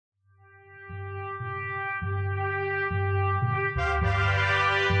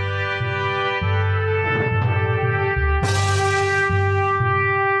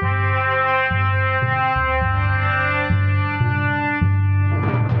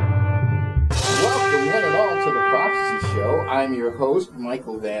I'm your host,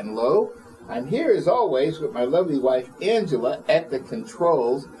 Michael Van Lowe. I'm here, as always, with my lovely wife, Angela, at the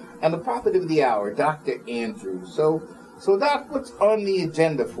controls, and the prophet of the hour, Dr. Andrew. So, Doc, what's on the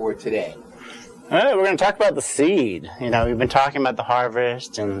agenda for today? All right, we're going to talk about the seed. We've been talking about the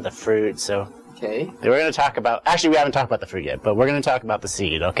harvest and the fruit, so... Okay. We're going to talk about... Actually, we haven't talked about the fruit yet, but we're going to talk about the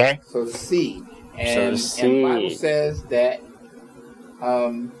seed, okay? So, the seed. And seed. And the Bible says that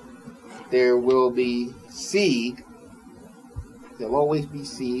there will be seed. There'll always be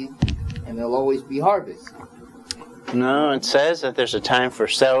seed, and there'll always be harvest. No, it says that there's a time for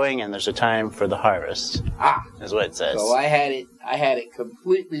sowing and there's a time for the harvest. Is what it says. So I had it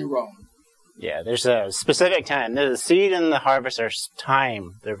completely wrong. Yeah, there's a specific time. The seed and the harvest are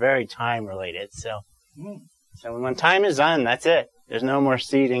time. They're very time related. So when time is done, that's it. There's no more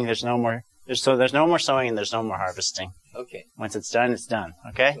seeding. There's no more sowing and there's no more harvesting. Okay. Once it's done, it's done.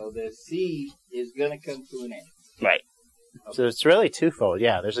 Okay. So the seed is going to come to an end. Right. Okay. So it's really twofold.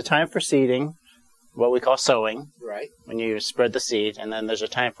 Yeah, there's a time for seeding, what we call sowing. Right. When you spread the seed, and then there's a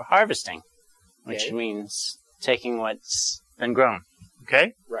time for harvesting, which means taking what's been grown.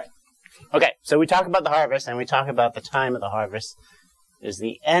 Okay? Right. Okay, so we talk about the harvest, and we talk about the time of the harvest is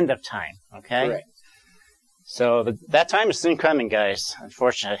the end of time, okay? Correct. So that time is soon coming, guys.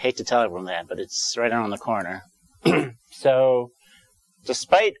 Unfortunately, I hate to tell everyone that, but it's right around the corner. So,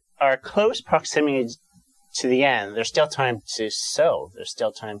 despite our close proximity to the end, there's still time to sow. There's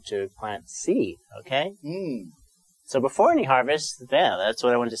still time to plant seed, okay? So before any harvest, that's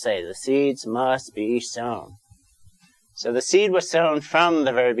what I wanted to say. The seeds must be sown. So the seed was sown from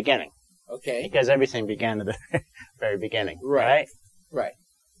the very beginning. Okay. Because everything began at the very beginning. Right.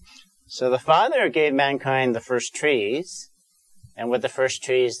 So the Father gave mankind the first trees, and with the first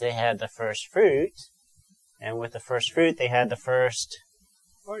trees they had the first fruit, and with the first fruit they had the first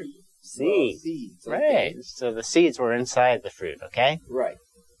seed. Seeds. Okay. Right. So the seeds were inside the fruit, okay? Right.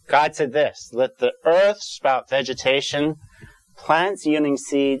 God said this, "Let the earth sprout vegetation, plants yielding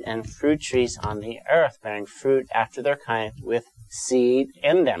seed, and fruit trees on the earth, bearing fruit after their kind, with seed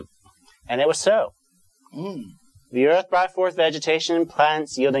in them." And it was so. The earth brought forth vegetation,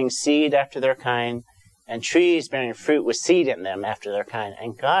 plants yielding seed after their kind, and trees bearing fruit with seed in them after their kind.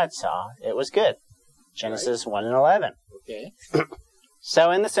 And God saw it was good. Genesis 1:11. Okay.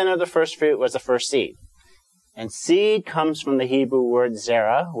 So in the center of the first fruit was the first seed. And seed comes from the Hebrew word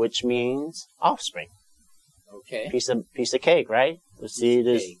zerah, which means offspring. Okay. Piece of cake, right? The seed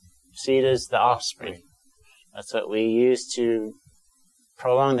is the offspring. That's what we use to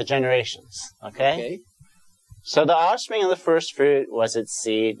prolong the generations. Okay? So the offspring of the first fruit was its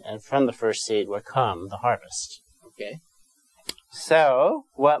seed, and from the first seed would come the harvest. Okay. So,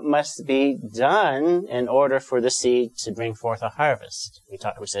 what must be done in order for the seed to bring forth a harvest? We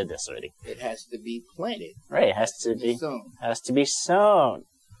said this already. It has to be planted. Right, it has to be sown. Has to be sown.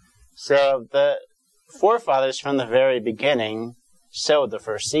 So the forefathers from the very beginning sowed the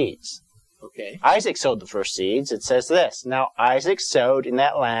first seeds. Okay. Isaac sowed the first seeds. It says this, "Now Isaac sowed in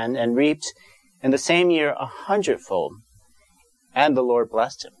that land and reaped in the same year 100-fold. And the Lord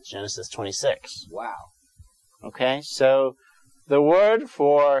blessed him." Genesis 26. Wow. Okay, so the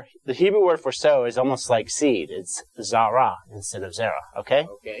Hebrew word for sow is almost like seed. It's zarah instead of zerah, okay?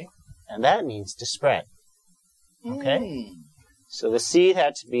 Okay. And that means to spread. Okay? So the seed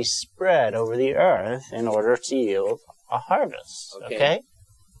had to be spread over the earth in order to yield a harvest, okay?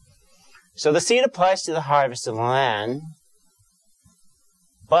 So the seed applies to the harvest of the land,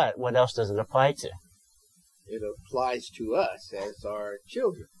 but what else does it apply to? It applies to us as our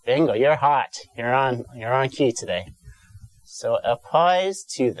children. Bingo, you're hot. You're on key today. So it applies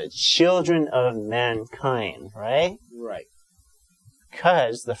to the children of mankind, right? Right.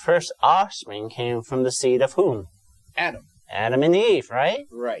 Because the first offspring came from the seed of whom? Adam. Adam and Eve, right?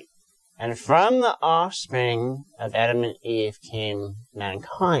 Right. And from the offspring of Adam and Eve came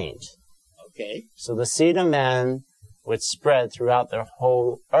mankind. Okay. So the seed of man would spread throughout the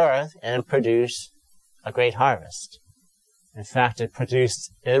whole earth and produce a great harvest. In fact, it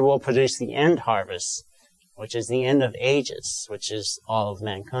will produce the end harvest, which is the end of ages, which is all of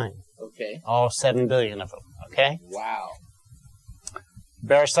mankind. Okay. All 7 billion of them, okay? Wow.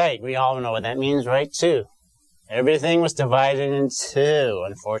 Bereshit, we all know what that means, right? Two. Everything was divided in two,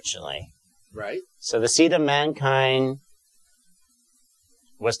 unfortunately. Right. So the seed of mankind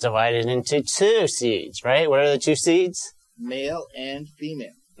was divided into two seeds, right? What are the two seeds? Male and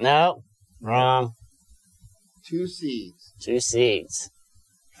female. No, wrong. Two seeds. Two seeds.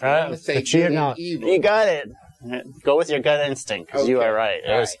 I'm gonna say good and evil. You got it. Go with your gut instinct, because you are right.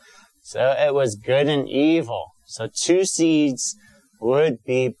 So it was good and evil. So two seeds would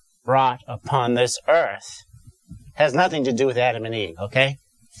be brought upon this earth. Has nothing to do with Adam and Eve, okay?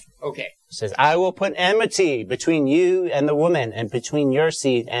 Okay. It says, I will put enmity between you and the woman, and between your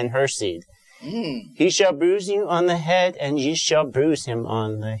seed and her seed. He shall bruise you on the head, and you shall bruise him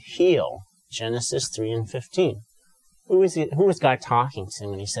on the heel. Genesis 3:15. Who was God talking to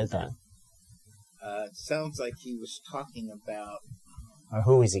when he said that? It sounds like he was talking about... Or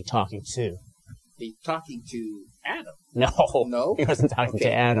who is he talking to? He's talking to Adam. No, he wasn't talking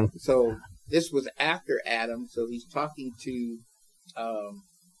to Adam. So this was after Adam, so he's talking to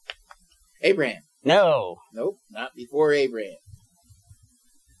Abraham. No. Nope, not before Abraham.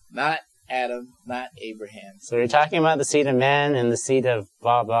 Not Adam, not Abraham. So you're talking about the seed of man and the seed of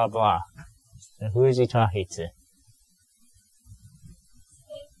blah, blah, blah. So who is he talking to?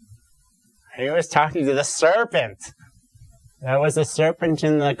 He was talking to the serpent. That was the serpent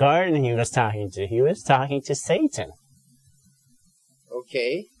in the garden he was talking to. He was talking to Satan.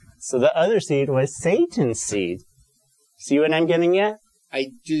 Okay. So the other seed was Satan's seed. See what I'm getting at?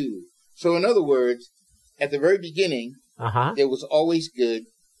 I do. So in other words, at the very beginning, there was always good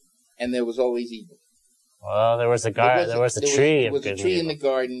and there was always evil. Well, there was a tree in the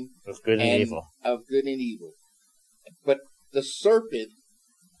garden of good and evil. Of good and evil. But the serpent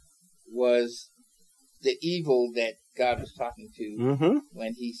was the evil that God was talking to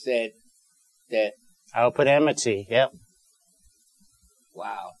when he said that... I'll put enmity, yep.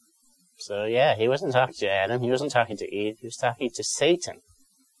 Wow. So, yeah, he wasn't talking to Adam. He wasn't talking to Eve. He was talking to Satan.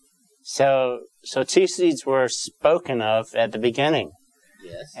 So two seeds were spoken of at the beginning.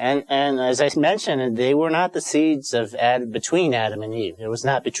 Yes. And as I mentioned, they were not the seeds of between Adam and Eve. It was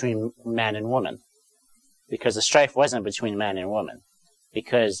not between man and woman. Because the strife wasn't between man and woman.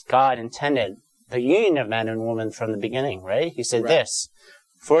 Because God intended the union of man and woman from the beginning, right? He said this,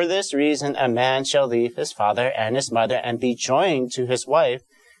 for this reason a man shall leave his father and his mother and be joined to his wife,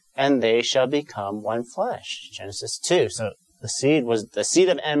 and they shall become one flesh. Genesis 2. So the seed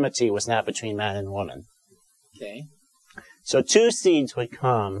of enmity was not between man and woman. Okay. So two seeds would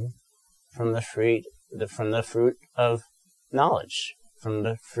come from the fruit of knowledge, from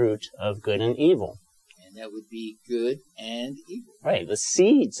the fruit of good and evil. And that would be good and evil. Right, the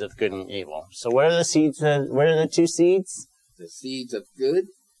seeds of good and evil. So what are the seeds? What are the two seeds? The seeds of good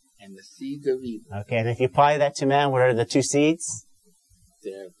and the seeds of evil. Okay, and if you apply that to man, what are the two seeds?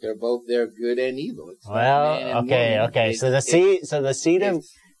 They're both good and evil. It's okay. So the seed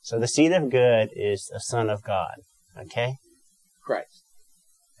of good is the Son of God. Okay. Christ.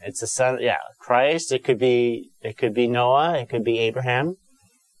 It's the Son. Yeah, Christ. It could be Noah. It could be Abraham.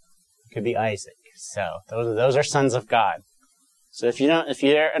 It could be Isaac. So those are sons of God. So if you're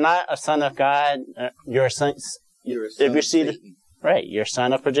not a son of God, you're a son. You're a son of Satan. Right. You're a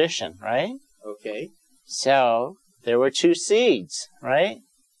son of perdition. Right. Okay. So there were two seeds. Right.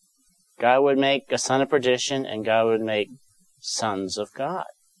 God would make a son of perdition, and God would make sons of God.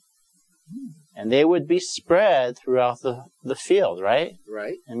 And they would be spread throughout the field, right?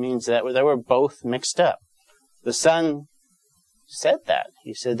 Right. It means that they were both mixed up. The Son said that.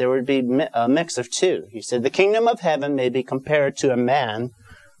 He said there would be a mix of two. He said, the kingdom of heaven may be compared to a man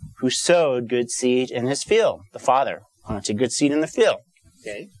who sowed good seed in his field. The Father planted good seed in the field.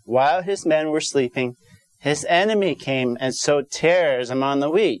 Okay. While his men were sleeping, his enemy came and sowed tares among the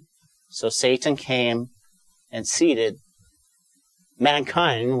wheat. So Satan came and seeded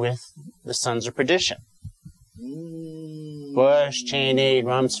mankind with the sons of perdition. Bush, Cheney,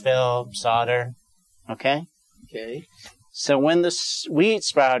 Rumsfeld, Sauter. Okay? Okay. So when the wheat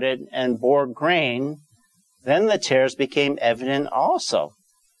sprouted and bore grain, then the tares became evident also.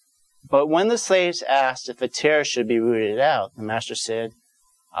 But when the slaves asked if a tare should be rooted out, the master said,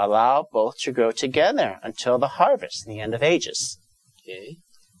 allow both to grow together until the harvest, the end of ages. Okay.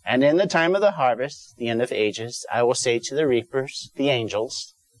 And in the time of the harvest, the end of ages, I will say to the reapers, the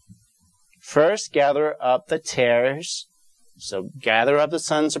angels, first gather up the tares, so gather up the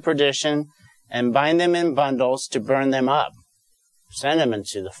sons of perdition, and bind them in bundles to burn them up. Send them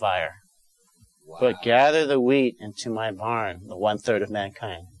into the fire. Wow. But gather the wheat into my barn, the 1/3 of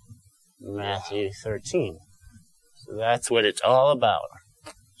mankind. Matthew 13. So that's what it's all about.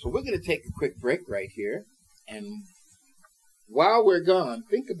 So we're going to take a quick break right here, and while we're gone,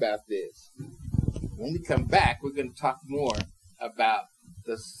 think about this. When we come back, we're going to talk more about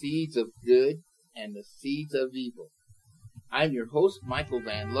the seeds of good and the seeds of evil. I'm your host, Michael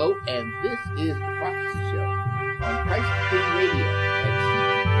Van Lowe, and this is The Prophecy Show on Christ King Radio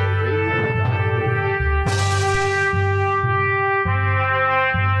at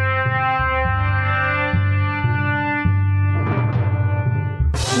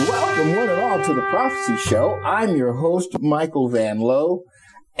Welcome one and all to The Prophecy Show. I'm your host, Michael Van Lowe,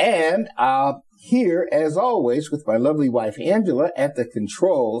 And here, as always, with my lovely wife, Angela, at the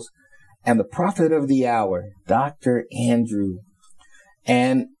controls, and the prophet of the hour, Dr. Andrew.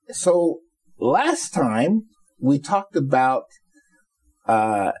 And so last time we talked about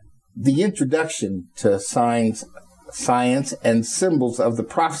the introduction to science and symbols of the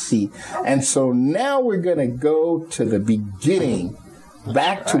prophecy. And so now we're going to go to the beginning,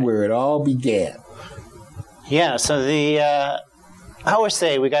 back to where it all began. Yeah, so I always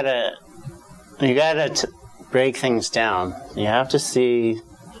say you gotta break things down. You have to see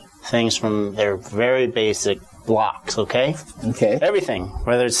things from their very basic blocks, okay? Okay. Everything,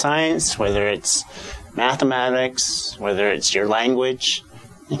 whether it's science, whether it's mathematics, whether it's your language.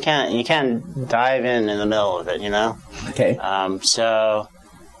 You can't dive in the middle of it, you know? Okay. So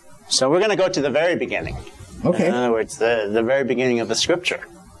we're going to go to the very beginning. Okay. In other words, the very beginning of the scripture.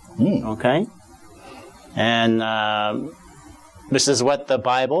 Okay? And this is what the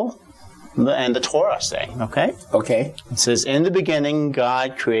Bible and the Torah say, okay? Okay. It says, in the beginning,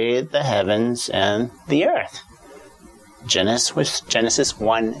 God created the heavens and the earth. Genesis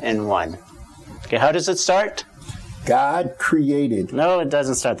 1:1. Okay, how does it start? God created. No, it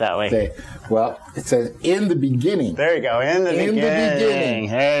doesn't start that way. Well, it says in the beginning. There you go. In the beginning.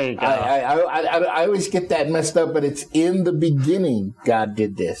 There you go. I always get that messed up, but it's in the beginning God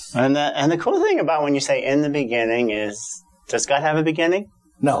did this. And the cool thing about when you say in the beginning is, does God have a beginning?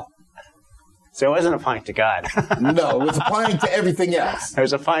 No. So it wasn't applying to God. No, it was applying to everything else. It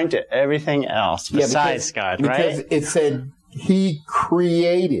was applying to everything else besides God, right? Because it said He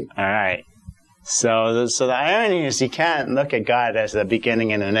created. All right. So the irony is you can't look at God as a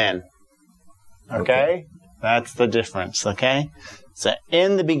beginning and an end. Okay? That's the difference, okay? So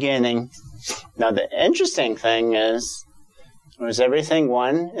in the beginning. Now the interesting thing is, was everything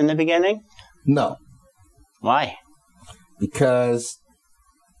one in the beginning? No. Why? Because,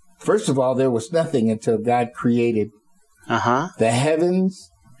 first of all, there was nothing until God created the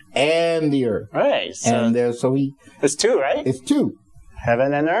heavens and the earth. Right. So it's two, right? It's two.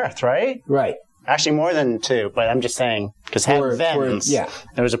 Heaven and earth, right? Right. Actually, more than two, but I'm just saying, because heavens, there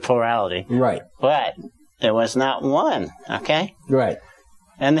was a plurality. Right. But there was not one, okay? Right.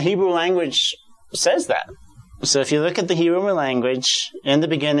 And the Hebrew language says that. So if you look at the Hebrew language, in the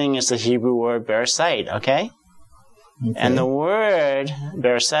beginning is the Hebrew word bereshit, okay? And the word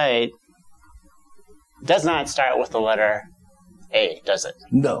bereshit does not start with the letter A, does it?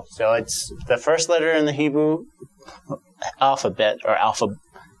 No. So it's the first letter in the Hebrew alphabet, or alphabet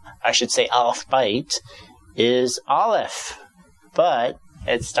is Aleph, but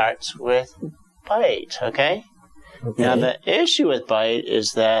it starts with bite, okay? Now the issue with bite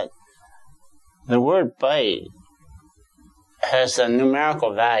is that the word bite has a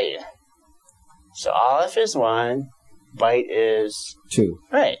numerical value. So Aleph is 1, bite is 2.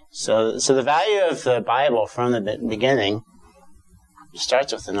 Right. So the value of the Bible from the beginning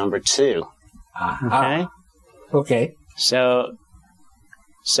starts with the number 2. Okay? Okay. So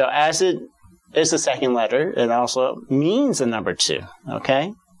as it is the second letter, it also means the number 2.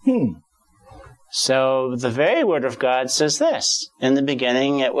 Okay? So the very word of God says this. In the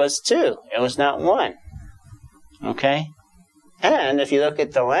beginning, it was 2. It was not 1. Okay? And if you look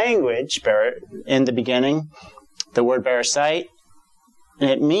at the language, in the beginning, the word bereshit,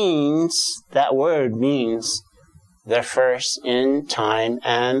 that word means the first in time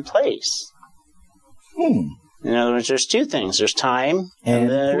and place. In other words, there's two things. There's time and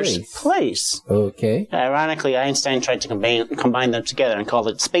there's place. Okay. Ironically, Einstein tried to combine them together and called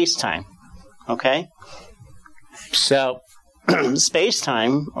it space-time. Okay? So,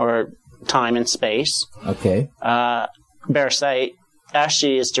 space-time, or time and space, okay, bereshit,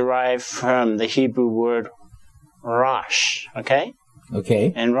 actually is derived from the Hebrew word Rosh. Okay?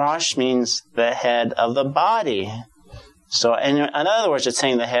 Okay. And Rosh means the head of the body. So, in other words, it's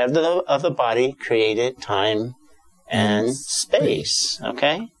saying the head of the body created time and space.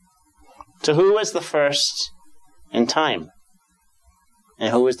 Okay? So who was the first in time?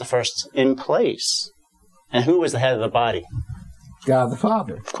 And who was the first in place? And who was the head of the body? God the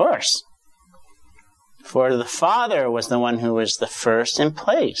Father. Of course. For the Father was the one who was the first in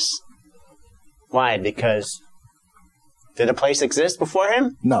place. Why? Because did a place exist before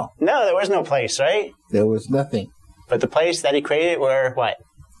him? No. No, there was no place, right? There was nothing. But the place that he created were what?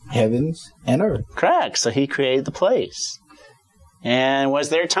 Heavens and earth. Correct. So he created the place. And was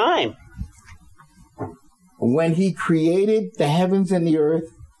there time? When he created the heavens and the earth,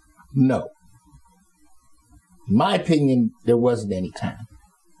 no. In my opinion, there wasn't any time.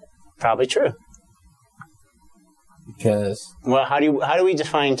 Probably true. Because... Well, how do we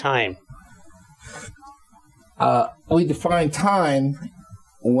define time? We define time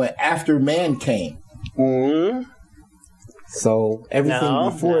after man came. Mm-hmm. So everything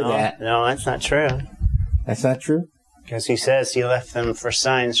before that. No, that's not true. That's not true? Because he says he left them for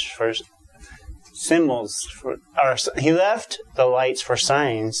signs, for symbols, or he left the lights for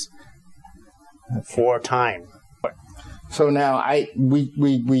signs for time. So now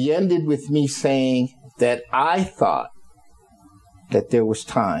we ended with me saying that I thought that there was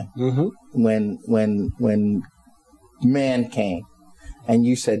time when man came, and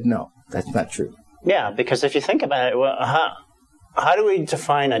you said no, that's not true. Yeah, because if you think about it, well, how do we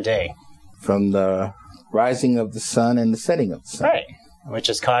define a day? From the rising of the sun and the setting of the sun. Right, which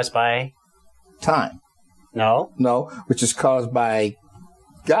is caused by time. No, which is caused by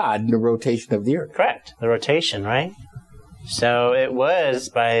God, the rotation of the earth. Correct, the rotation, right? So it was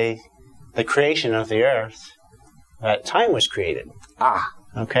by the creation of the earth that time was created.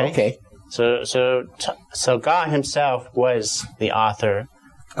 Okay. So God Himself was the author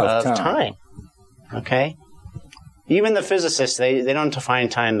of time. Okay. Even the physicists, they don't define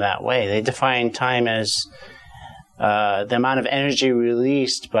time that way. They define time as the amount of energy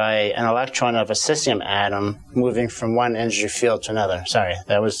released by an electron of a cesium atom moving from one energy field to another. Sorry,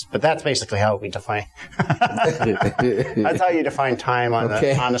 but that's basically how we define. That's how you define time on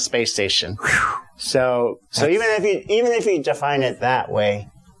a space station. So even if you define it that way,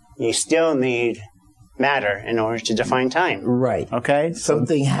 you still need matter in order to define time. Right. Okay?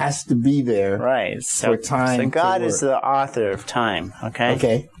 Something has to be there. Right. For time. So God is the author of time. Okay?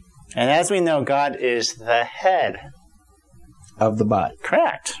 Okay. And as we know, God is the head of the body.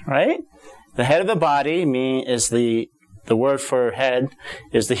 Correct, right? The head of the body is the word for head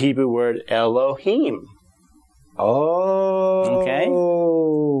is the Hebrew word Elohim. Oh. Okay.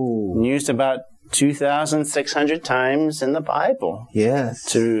 Used about 2,600 times in the Bible. Yes.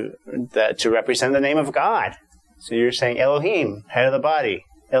 To represent the name of God. So you're saying Elohim, head of the body.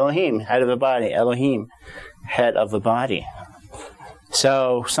 Elohim, head of the body. Elohim, head of the body.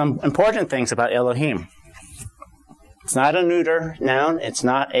 So, some important things about Elohim. It's not a neuter noun. It's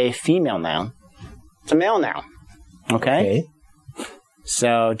not a female noun. It's a male noun. Okay?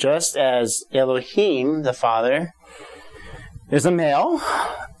 So, just as Elohim, the Father, is a male,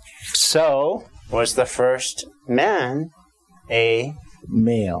 so was the first man a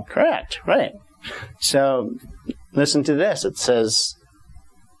male. Correct, right. So, listen to this. It says,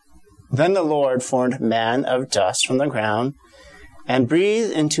 "Then the Lord formed man of dust from the ground, and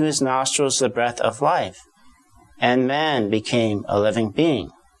breathed into his nostrils the breath of life, and man became a living being."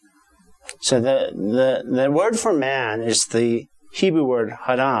 So the word for man is the Hebrew word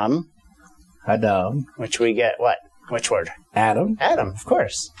Adam. Adam. Which we get what? Which word? Adam. Adam, of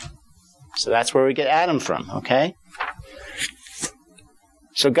course. So that's where we get Adam from, okay?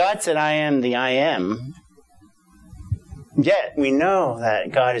 So God said, "I am the I am." Yet we know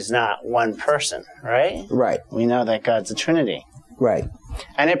that God is not one person, right? Right. We know that God's a Trinity. Right.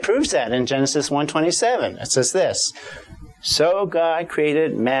 And it proves that in Genesis 1:27. It says this, "So God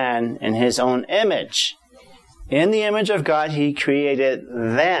created man in His own image. In the image of God He created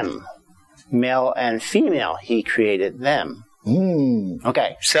them. Male and female He created them."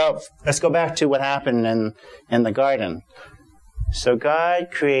 Okay, so let's go back to what happened in the garden. So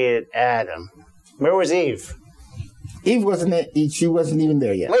God created Adam. Where was Eve? She wasn't even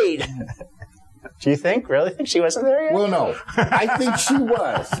there yet. Wait. Do you really think she wasn't there yet? Well, no. I think she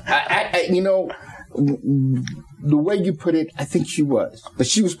was. The way you put it, I think she was. But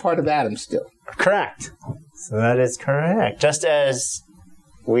she was part of Adam still. Correct. So that is correct. Just as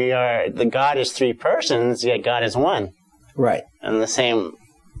the God is three persons, yet God is one. Right. In the same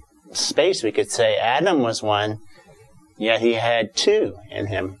space, we could say Adam was one, yet he had two in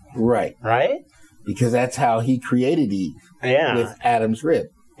him. Right. Right? Because that's how he created Eve. Yeah. With Adam's rib.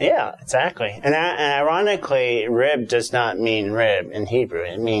 Yeah, exactly. And ironically, rib does not mean rib in Hebrew.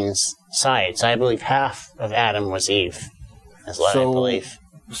 It means sides. I believe half of Adam was Eve, is what I believe.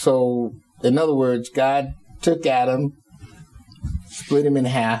 So, in other words, God took Adam, split him in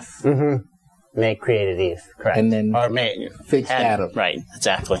half. Mm-hmm. Created Eve, correct. And then fixed Adam. Right,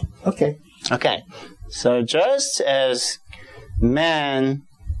 exactly. Okay. So just as man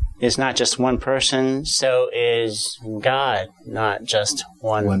is not just one person, so is God not just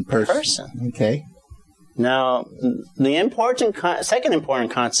one person. Okay. Now, the second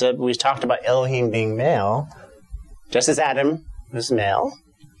important concept, we talked about Elohim being male, just as Adam was male,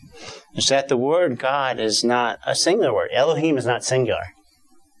 is that the word God is not a singular word. Elohim is not singular.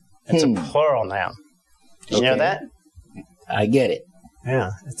 It's a plural noun. Did you know that? I get it. Yeah,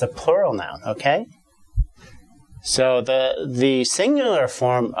 it's a plural noun, okay? So the singular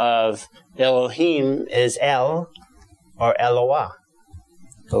form of Elohim is El or Eloah.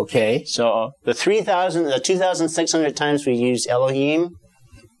 Okay. So the 2,600 times we use Elohim,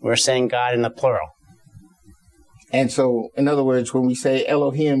 we're saying God in the plural. And so, in other words, when we say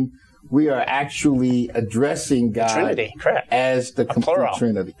Elohim, we are actually addressing God Trinity, correct. As the complete plural.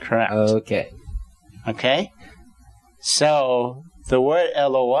 Trinity. Correct. Okay. Okay? So the word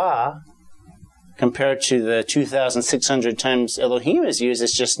Eloah, compared to the 2,600 times Elohim is used,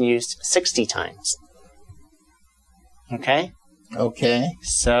 is just used 60 times. Okay? Okay.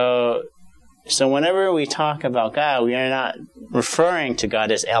 So whenever we talk about God, we are not referring to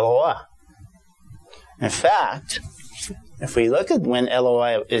God as Eloah. In fact, if we look at when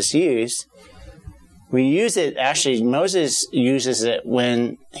Eloah is used, we use it, actually, Moses uses it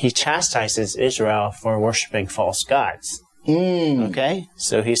when he chastises Israel for worshiping false gods. Okay?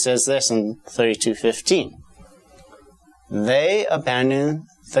 So he says this in 32:15. They abandoned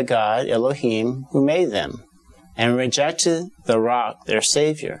the God, Elohim, who made them, and rejected the rock, their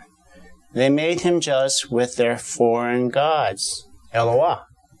Savior. They made him jealous with their foreign gods, Eloah.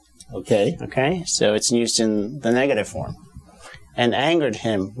 Okay. Okay? So it's used in the negative form. And angered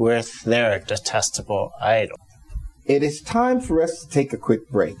him with their detestable idol. It is time for us to take a quick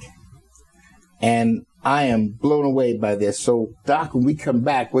break. And I am blown away by this. So, Doc, when we come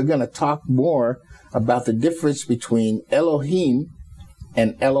back, we're going to talk more about the difference between Elohim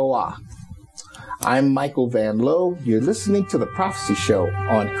and Eloah. I'm Michael Van Lowe. You're listening to The Prophecy Show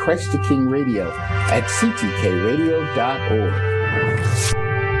on Christ the King Radio at ctkradio.org.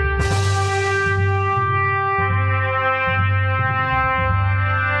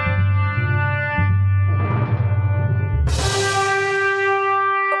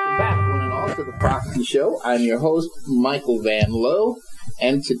 Prophecy Show. I'm your host, Michael Van Lowe,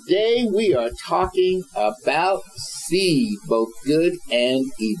 and today we are talking about seed, both good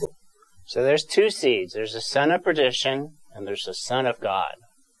and evil. So there's two seeds. There's a son of perdition, and there's a son of God.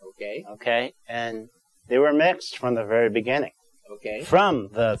 Okay. Okay? And they were mixed from the very beginning. Okay. From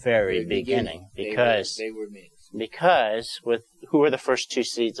the very beginning. Because they were mixed. Because who were the first two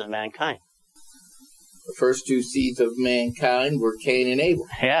seeds of mankind? The first two seeds of mankind were Cain and Abel.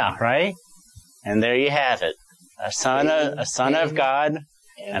 Yeah, right? And there you have it. A son of God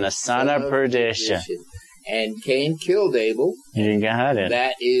and a son of perdition. And Cain killed Abel. You got it.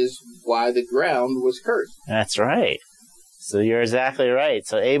 That is why the ground was cursed. That's right. So you're exactly right.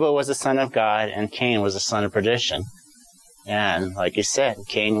 So Abel was a son of God and Cain was a son of perdition. And like you said,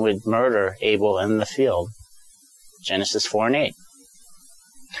 Cain would murder Abel in the field. Genesis 4:8.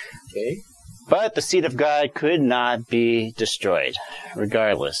 Okay. But the seed of God could not be destroyed,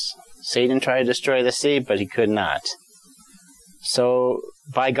 regardless. Satan tried to destroy the seed, but he could not. So,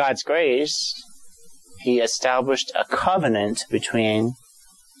 by God's grace, he established a covenant between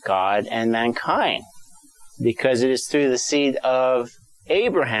God and mankind. Because it is through the seed of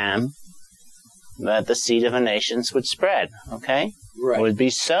Abraham that the seed of the nations would spread, okay? Right. Would be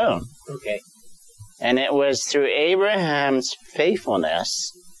sown. Okay. And it was through Abraham's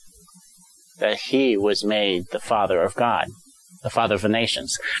faithfulness that he was made the father of God, the father of the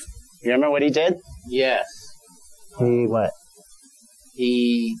nations. You remember what he did? Yes. He what?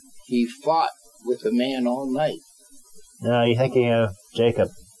 He fought with a man all night. No, you're thinking of Jacob.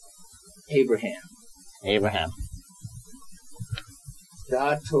 Abraham.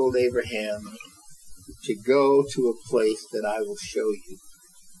 God told Abraham to go to a place that I will show you.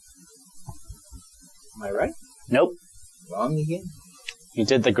 Am I right? Nope. Wrong again? He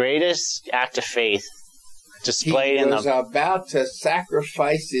did the greatest act of faith displayed in the... He was about to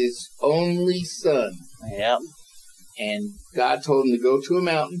sacrifice his only son. Yep. And God told him to go to a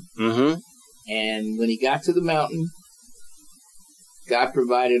mountain. Mm-hmm. And when he got to the mountain, God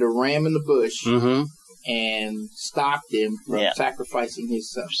provided a ram in the bush and stopped him from sacrificing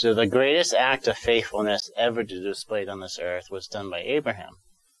his son. So the greatest act of faithfulness ever displayed on this earth was done by Abraham.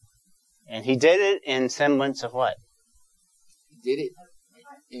 And he did it in semblance of what? He did it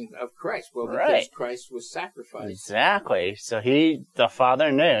of Christ. Well, because right. Christ was sacrificed. Exactly. So the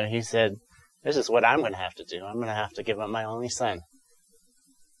Father knew. He said, this is what I'm going to have to do. I'm going to have to give up my only son.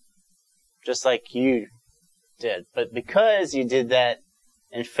 Just like you did. But because you did that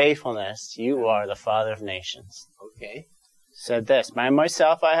in faithfulness, you are the Father of nations. Okay. Said this, by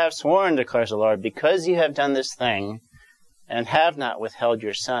myself I have sworn, declares the Lord, because you have done this thing and have not withheld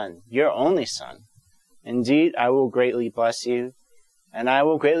your son, your only son. Indeed, I will greatly bless you, and I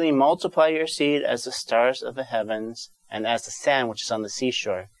will greatly multiply your seed as the stars of the heavens and as the sand which is on the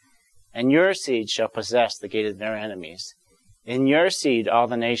seashore. And your seed shall possess the gate of their enemies. In your seed all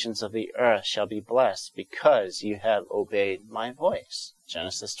the nations of the earth shall be blessed, because you have obeyed my voice.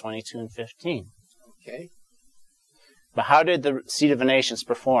 Genesis 22:15. Okay. But how did the seed of the nations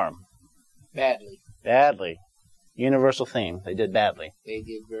perform? Badly. Badly. Universal theme. They did badly. They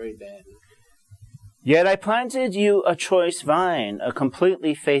did very badly. Yet I planted you a choice vine, a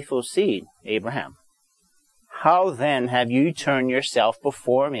completely faithful seed, Abraham. How then have you turned yourself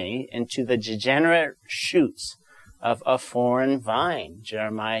before me into the degenerate shoots of a foreign vine?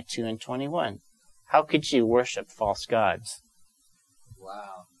 Jeremiah 2:21. How could you worship false gods?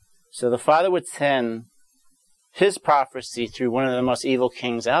 Wow. So the Father would send his prophecy through one of the most evil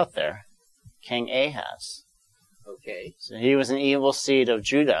kings out there, King Ahaz. Okay. So he was an evil seed of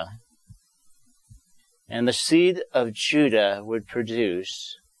Judah. And the seed of Judah would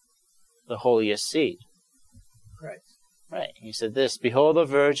produce the holiest seed. Christ. Right. He said this, behold, a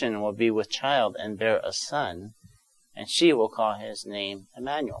virgin will be with child and bear a son, and she will call his name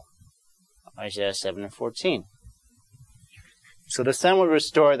Emmanuel. Isaiah 7:14. So the Son will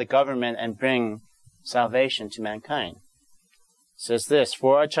restore the government and bring salvation to mankind. It says this,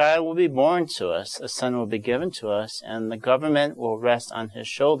 for a child will be born to us, a son will be given to us, and the government will rest on his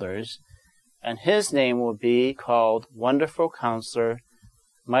shoulders, and his name will be called Wonderful Counselor,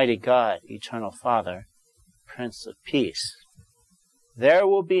 Mighty God, Eternal Father, Prince of Peace. There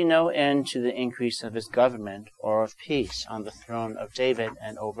will be no end to the increase of his government or of peace on the throne of David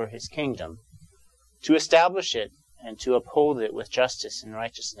and over his kingdom, to establish it and to uphold it with justice and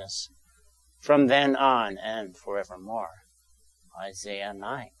righteousness, from then on and forevermore. Isaiah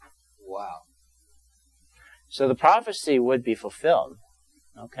 9. Wow. So the prophecy would be fulfilled,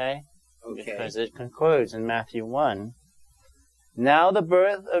 okay? Okay. Because it concludes in Matthew 1. Now the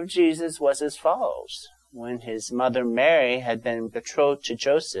birth of Jesus was as follows. When his mother Mary had been betrothed to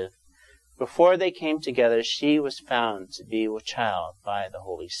Joseph, before they came together, she was found to be with child by the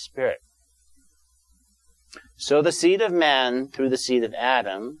Holy Spirit. So the seed of man through the seed of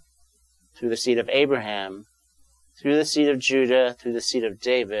Adam, through the seed of Abraham, through the seed of Judah, through the seed of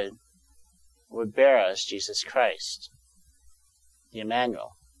David, would bear us Jesus Christ, the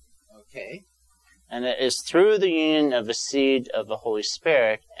Emmanuel. Okay. And it is through the union of the seed of the Holy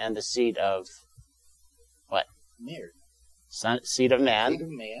Spirit and the seed of what? Mary. Seed of man. Seed of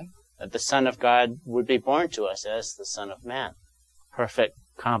man. That the Son of God would be born to us as the Son of Man. Perfect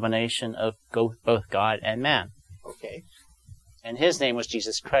combination of both God and man. Okay. And his name was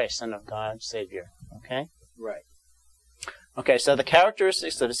Jesus Christ, Son of God, Savior. Okay? Right. Okay, so the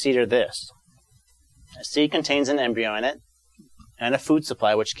characteristics of a seed are this. A seed contains an embryo in it, and a food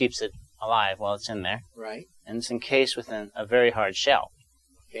supply which keeps it alive while it's in there. Right. And it's encased within a very hard shell.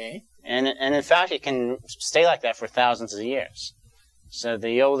 Okay. And in fact, it can stay like that for thousands of years. So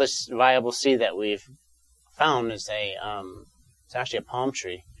the oldest viable seed that we've found is it's actually a palm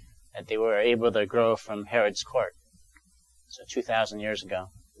tree that they were able to grow from Herod's court. So 2,000 years ago.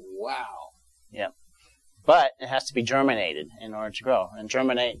 Wow. Yep. But it has to be germinated in order to grow. And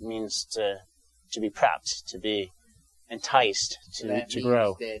germinate means to be prepped, to be enticed to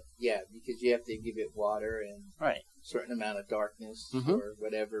grow. That, yeah, because you have to give it water and right. a certain amount of darkness or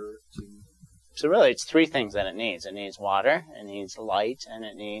whatever to... So really, it's three things that it needs. It needs water, it needs light, and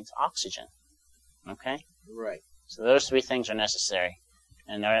it needs oxygen. Okay? Right. So those three things are necessary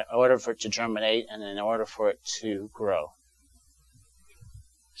in order for it to germinate and in order for it to grow.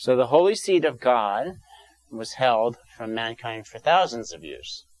 So the holy seed of God was held from mankind for thousands of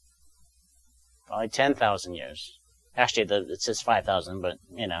years. Probably 10,000 years. Actually, it says 5,000, but,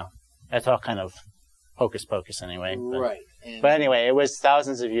 that's all kind of hocus pocus anyway. Right. But anyway, it was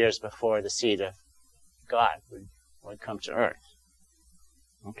thousands of years before the seed of God would come to earth.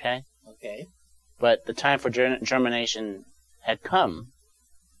 Okay? Okay. But the time for germination had come.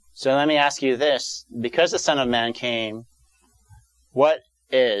 So let me ask you this. Because the Son of Man came, what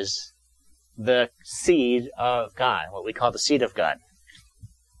is the seed of God? What we call the seed of God?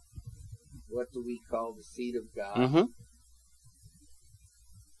 What do we call the seed of God? Mm-hmm.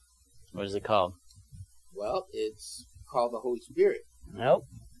 What is it called? Well, it's called the Holy Spirit. Nope.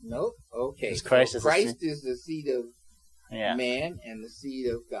 Nope. Okay. Christ is the seed of man and the seed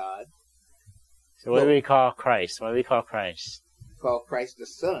of God. So what do we call Christ? What do we call Christ? We call Christ the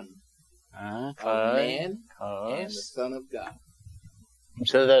Son of man and the Son of God.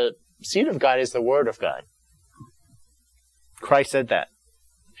 So the seed of God is the Word of God. Christ said that.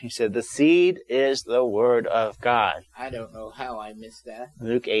 He said, the seed is the Word of God. I don't know how I missed that.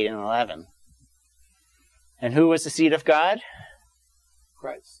 Luke 8:11. And who was the seed of God?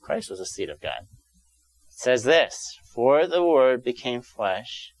 Christ. Christ was the seed of God. It says this, for the Word became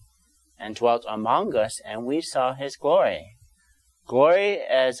flesh and dwelt among us, and we saw his glory. Glory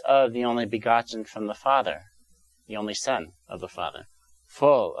as of the only begotten from the Father, the only Son of the Father,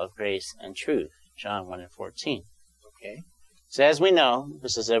 full of grace and truth. John 1:14. Okay. So as we know,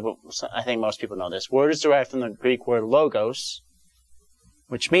 I think most people know this, word is derived from the Greek word logos,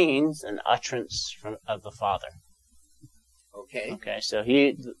 which means an utterance of the Father. Okay. Okay, so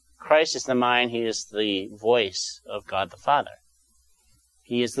Christ is the mind, he is the voice of God the Father.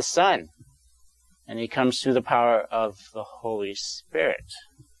 He is the Son, and he comes through the power of the Holy Spirit.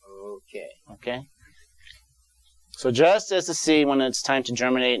 Okay. Okay? So just as the seed, when it's time to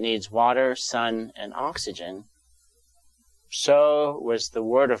germinate, needs water, sun, and oxygen, so was the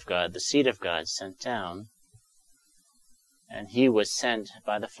Word of God, the seed of God, sent down, and he was sent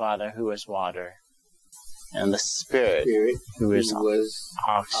by the Father, who is water, and the Spirit who is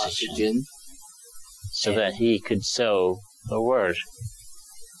oxygen, so that he could sow the Word.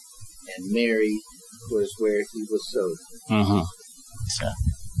 And Mary was where he was sowed. Mm-hmm. So.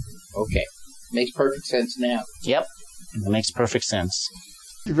 Okay. Makes perfect sense now. Yep. It makes perfect sense.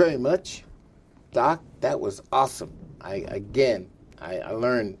 Thank you very much, Doc. That was awesome. I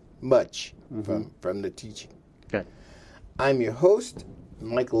learned much from the teaching. Good. I'm your host,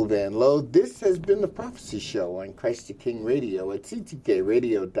 Michael Van Lowe. This has been the Prophecy Show on Christ the King Radio at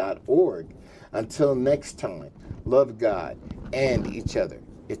ctkradio.org. Until next time, love God and each other.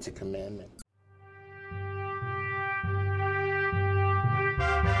 It's a commandment.